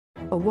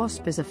A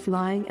wasp is a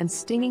flying and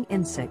stinging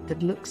insect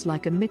that looks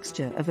like a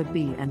mixture of a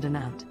bee and an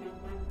ant.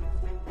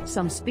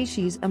 Some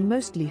species are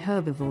mostly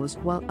herbivores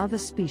while other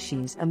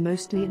species are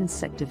mostly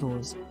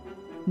insectivores.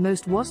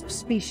 Most wasp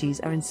species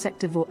are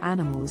insectivore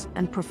animals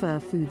and prefer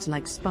foods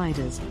like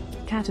spiders,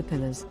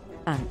 caterpillars,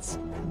 ants,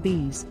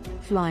 bees,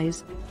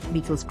 flies,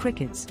 beetles,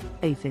 crickets,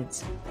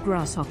 aphids,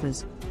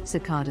 grasshoppers,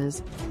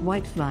 cicadas,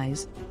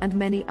 whiteflies, and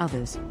many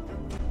others.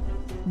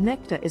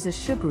 Nectar is a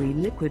sugary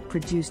liquid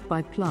produced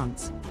by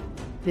plants.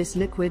 This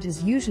liquid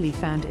is usually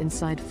found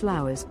inside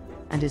flowers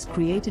and is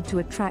created to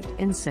attract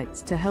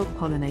insects to help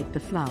pollinate the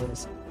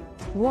flowers.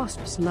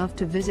 Wasps love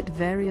to visit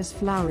various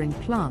flowering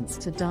plants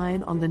to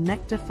dine on the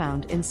nectar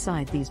found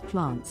inside these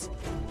plants.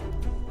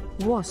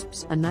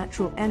 Wasps are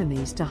natural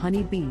enemies to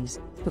honeybees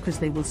because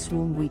they will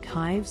swarm weak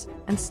hives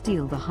and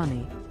steal the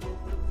honey.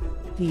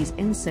 These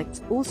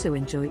insects also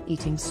enjoy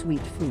eating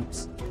sweet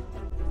fruits.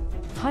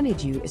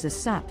 Honeydew is a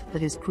sap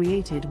that is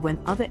created when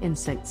other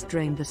insects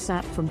drain the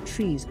sap from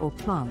trees or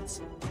plants.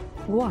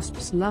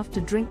 Wasps love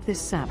to drink this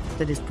sap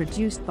that is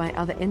produced by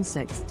other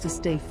insects to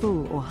stay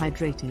full or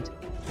hydrated.